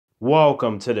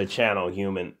Welcome to the channel,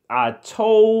 human. I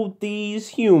told these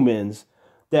humans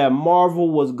that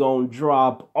Marvel was going to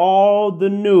drop all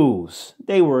the news.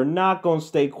 They were not going to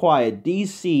stay quiet.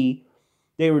 DC,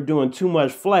 they were doing too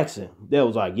much flexing. They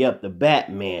was like, yep, the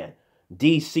Batman,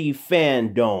 DC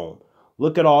fandom.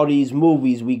 Look at all these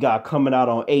movies we got coming out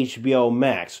on HBO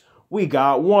Max. We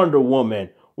got Wonder Woman.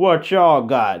 What y'all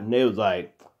got? And they was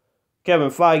like, Kevin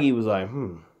Feige was like,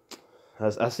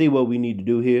 I see what we need to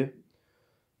do here.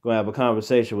 Gonna have a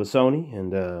conversation with Sony,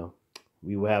 and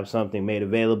we will have something made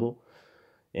available,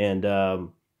 and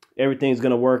everything's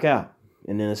gonna work out.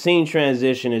 And then the scene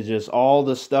transition is just all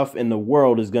the stuff in the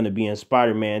world is gonna be in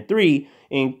Spider-Man 3,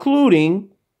 including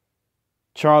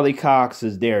Charlie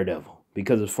Cox's Daredevil.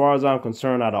 Because as far as I'm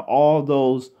concerned, out of all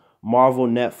those Marvel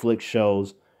Netflix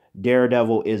shows,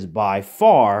 Daredevil is by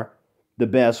far the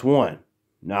best one.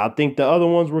 Now, I think the other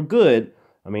ones were good.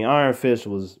 I mean, Iron Fist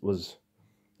was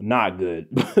not good,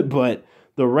 but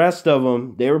the rest of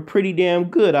them, they were pretty damn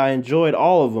good. I enjoyed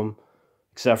all of them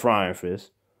except for Iron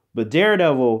Fist. But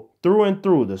Daredevil, through and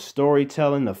through, the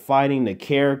storytelling, the fighting, the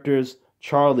characters,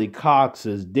 Charlie Cox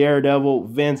as Daredevil,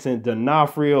 Vincent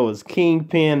D'Onofrio as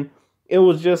Kingpin, it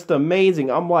was just amazing.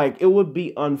 I'm like, it would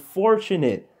be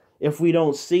unfortunate if we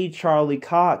don't see Charlie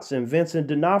Cox and Vincent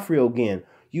D'Onofrio again.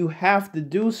 You have to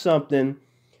do something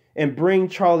and bring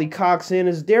Charlie Cox in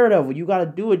as Daredevil. You got to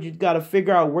do it. You got to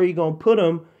figure out where you're going to put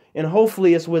him. And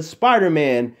hopefully it's with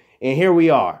Spider-Man. And here we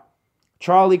are.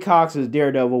 Charlie Cox as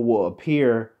Daredevil will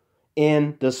appear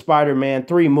in the Spider-Man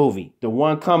 3 movie. The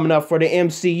one coming up for the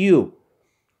MCU.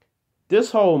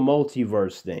 This whole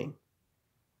multiverse thing.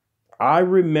 I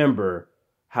remember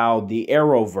how the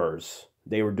Arrowverse,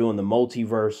 they were doing the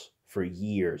multiverse for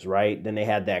years, right? Then they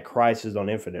had that Crisis on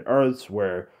Infinite Earths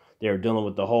where they were dealing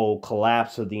with the whole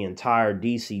collapse of the entire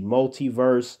DC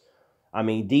multiverse. I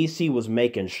mean, DC was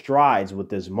making strides with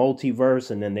this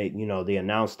multiverse, and then they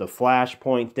announced the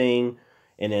Flashpoint thing.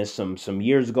 And then some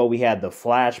years ago, we had the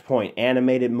Flashpoint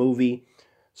animated movie.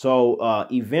 So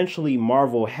eventually,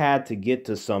 Marvel had to get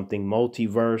to something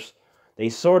multiverse. They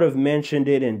sort of mentioned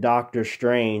it in Doctor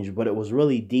Strange, but it was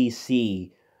really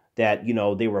DC that,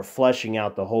 they were fleshing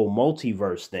out the whole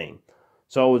multiverse thing.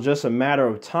 So it was just a matter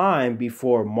of time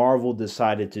before Marvel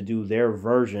decided to do their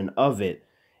version of it.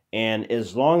 And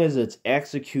as long as it's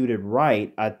executed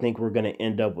right, I think we're going to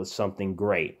end up with something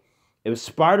great. If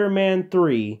Spider-Man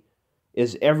 3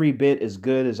 is every bit as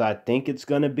good as I think it's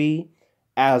going to be,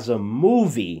 as a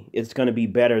movie, it's going to be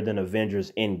better than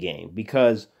Avengers Endgame.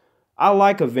 Because I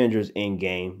like Avengers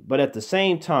Endgame, but at the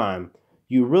same time,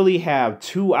 you really have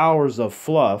 2 hours of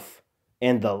fluff.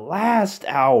 And the last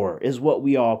hour is what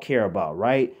we all care about,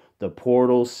 right? The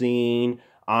portal scene,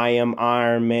 I am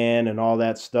Iron Man, and all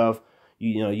that stuff.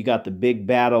 You got the big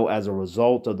battle as a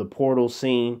result of the portal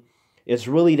scene. It's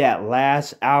really that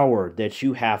last hour that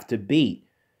you have to beat.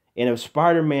 And if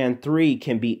Spider-Man 3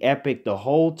 can be epic the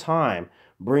whole time,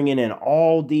 bringing in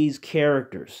all these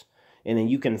characters, and then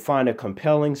you can find a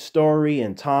compelling story,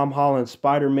 and Tom Holland's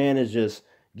Spider-Man is just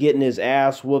getting his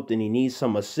ass whooped and he needs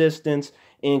some assistance.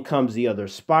 In comes the other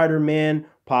Spider-Man,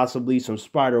 possibly some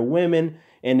Spider-Women,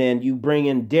 and then you bring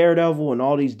in Daredevil and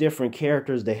all these different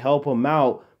characters to help him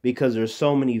out because there's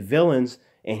so many villains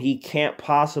and he can't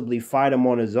possibly fight them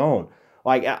on his own.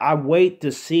 Like, I wait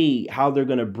to see how they're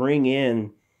going to bring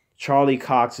in Charlie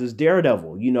Cox's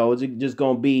Daredevil. Is it just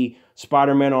going to be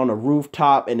Spider-Man on a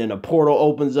rooftop and then a portal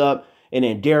opens up and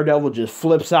then Daredevil just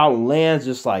flips out and lands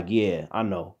just like, yeah, I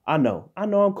know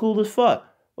I'm cool as fuck.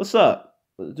 What's up?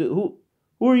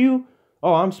 Who are you?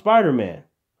 Oh, I'm Spider-Man.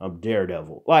 I'm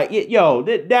Daredevil. Like, yo,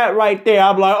 that right there,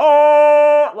 I'm like,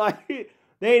 oh, like,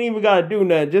 they ain't even got to do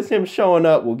nothing. Just him showing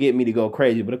up will get me to go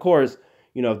crazy. But of course,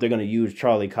 if they're going to use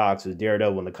Charlie Cox as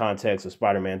Daredevil in the context of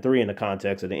Spider-Man 3, in the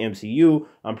context of the MCU,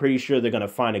 I'm pretty sure they're going to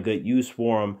find a good use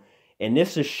for him. And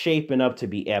this is shaping up to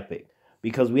be epic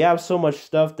because we have so much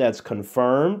stuff that's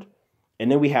confirmed,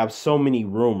 and then we have so many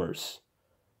rumors.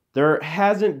 There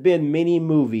hasn't been many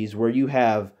movies where you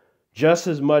have just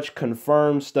as much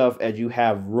confirmed stuff as you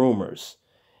have rumors.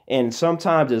 And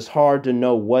sometimes it's hard to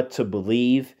know what to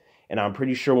believe. And I'm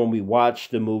pretty sure when we watch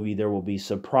the movie, there will be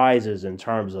surprises in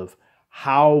terms of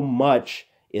how much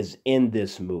is in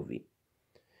this movie.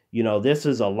 This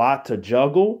is a lot to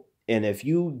juggle. And if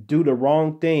you do the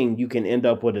wrong thing, you can end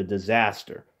up with a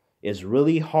disaster. It's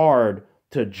really hard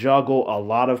to juggle a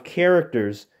lot of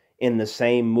characters in the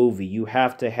same movie. You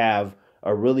have to have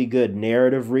a really good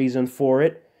narrative reason for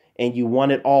it. And you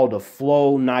want it all to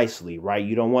flow nicely, right?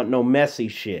 You don't want no messy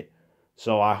shit.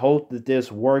 So I hope that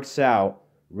this works out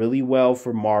really well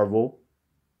for Marvel.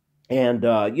 And,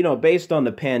 based on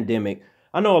the pandemic,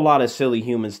 I know a lot of silly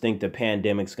humans think the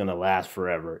pandemic's going to last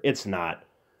forever. It's not.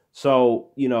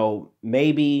 So,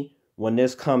 maybe when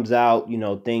this comes out,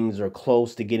 things are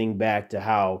close to getting back to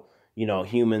how,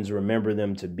 humans remember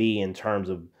them to be in terms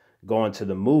of going to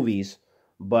the movies.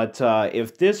 But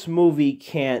if this movie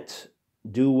can't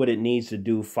do what it needs to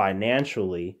do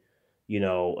financially,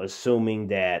 assuming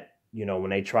that, when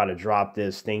they try to drop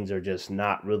this, things are just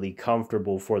not really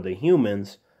comfortable for the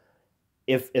humans.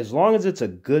 If as long as it's a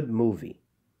good movie,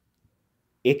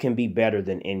 it can be better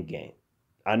than Endgame.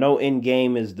 I know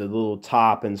Endgame is the little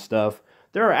top and stuff.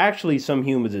 There are actually some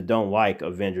humans that don't like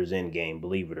Avengers Endgame,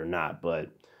 believe it or not. But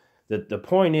the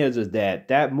point is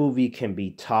that movie can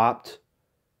be topped.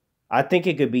 I think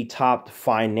it could be topped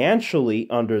financially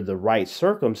under the right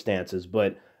circumstances,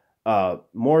 but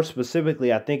more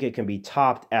specifically, I think it can be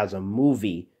topped as a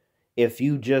movie if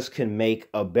you just can make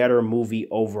a better movie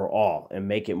overall and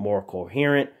make it more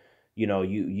coherent.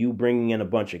 You bringing in a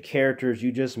bunch of characters,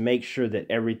 you just make sure that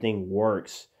everything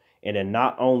works, and it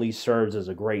not only serves as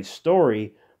a great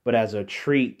story, but as a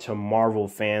treat to Marvel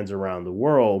fans around the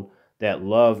world that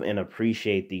love and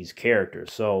appreciate these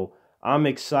characters. So I'm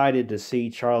excited to see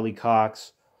Charlie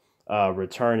Cox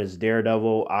return as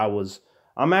Daredevil.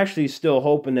 I'm actually still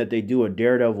hoping that they do a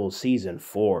Daredevil season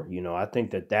 4. I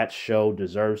think that show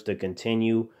deserves to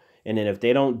continue. And then if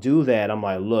they don't do that, I'm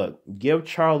like, look, give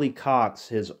Charlie Cox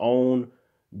his own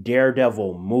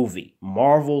Daredevil movie.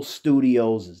 Marvel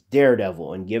Studios'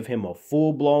 Daredevil, and give him a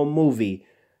full-blown movie.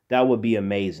 That would be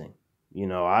amazing.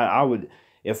 I would,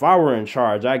 if I were in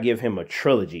charge, I'd give him a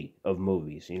trilogy of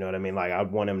movies. You know what I mean? Like,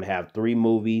 I'd want him to have 3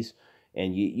 movies.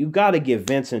 And you got to give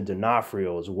Vincent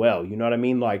D'Onofrio as well. You know what I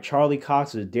mean? Like, Charlie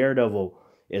Cox's Daredevil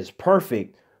is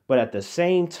perfect. But at the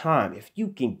same time, if you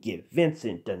can get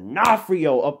Vincent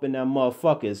D'Onofrio up in that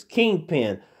motherfucker's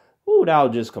Kingpin, ooh, that'll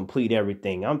just complete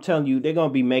everything. I'm telling you, they're going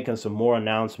to be making some more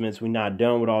announcements. We're not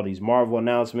done with all these Marvel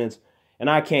announcements. And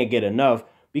I can't get enough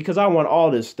because I want all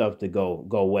this stuff to go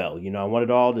well. I want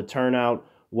it all to turn out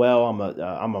well.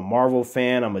 I'm a Marvel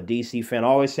fan. I'm a DC fan. I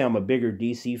always say I'm a bigger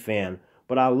DC fan.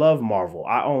 But I love Marvel.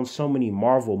 I own so many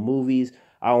Marvel movies.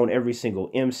 I own every single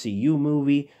MCU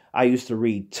movie. I used to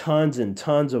read tons and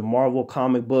tons of Marvel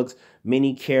comic books,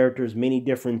 many characters, many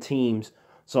different teams.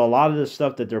 So a lot of the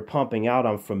stuff that they're pumping out,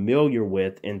 I'm familiar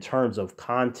with in terms of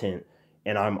content.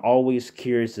 And I'm always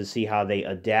curious to see how they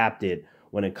adapt it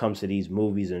when it comes to these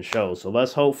movies and shows. So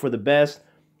let's hope for the best.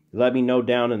 Let me know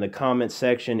down in the comment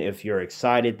section if you're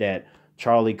excited that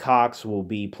Charlie Cox will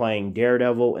be playing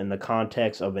Daredevil in the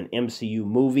context of an MCU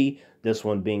movie, this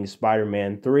one being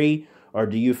Spider-Man 3, or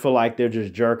do you feel like they're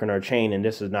just jerking our chain and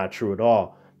this is not true at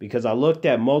all? Because I looked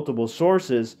at multiple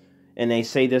sources and they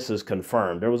say this is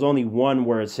confirmed. There was only one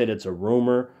where it said it's a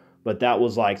rumor, but that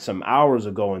was like some hours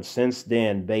ago, and since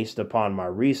then, based upon my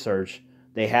research,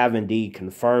 they have indeed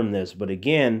confirmed this. But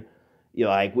again,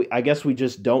 I guess we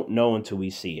just don't know until we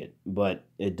see it. But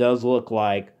it does look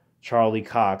like Charlie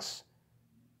Cox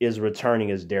is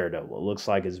returning as Daredevil. It looks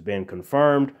like it's been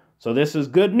confirmed. So this is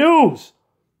good news.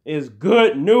 It's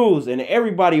good news. And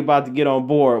everybody about to get on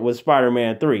board with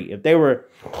Spider-Man 3. If they were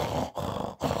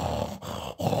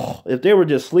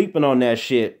just sleeping on that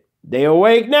shit, they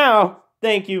awake now.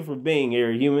 Thank you for being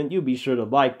here, human. You be sure to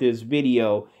like this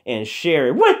video and share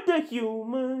it with the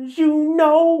humans you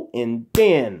know. And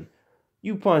then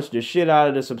you punch the shit out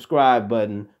of the subscribe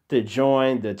button to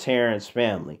join the Terrence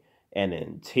family. And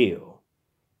until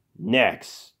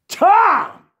next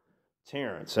time,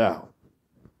 Terrence out.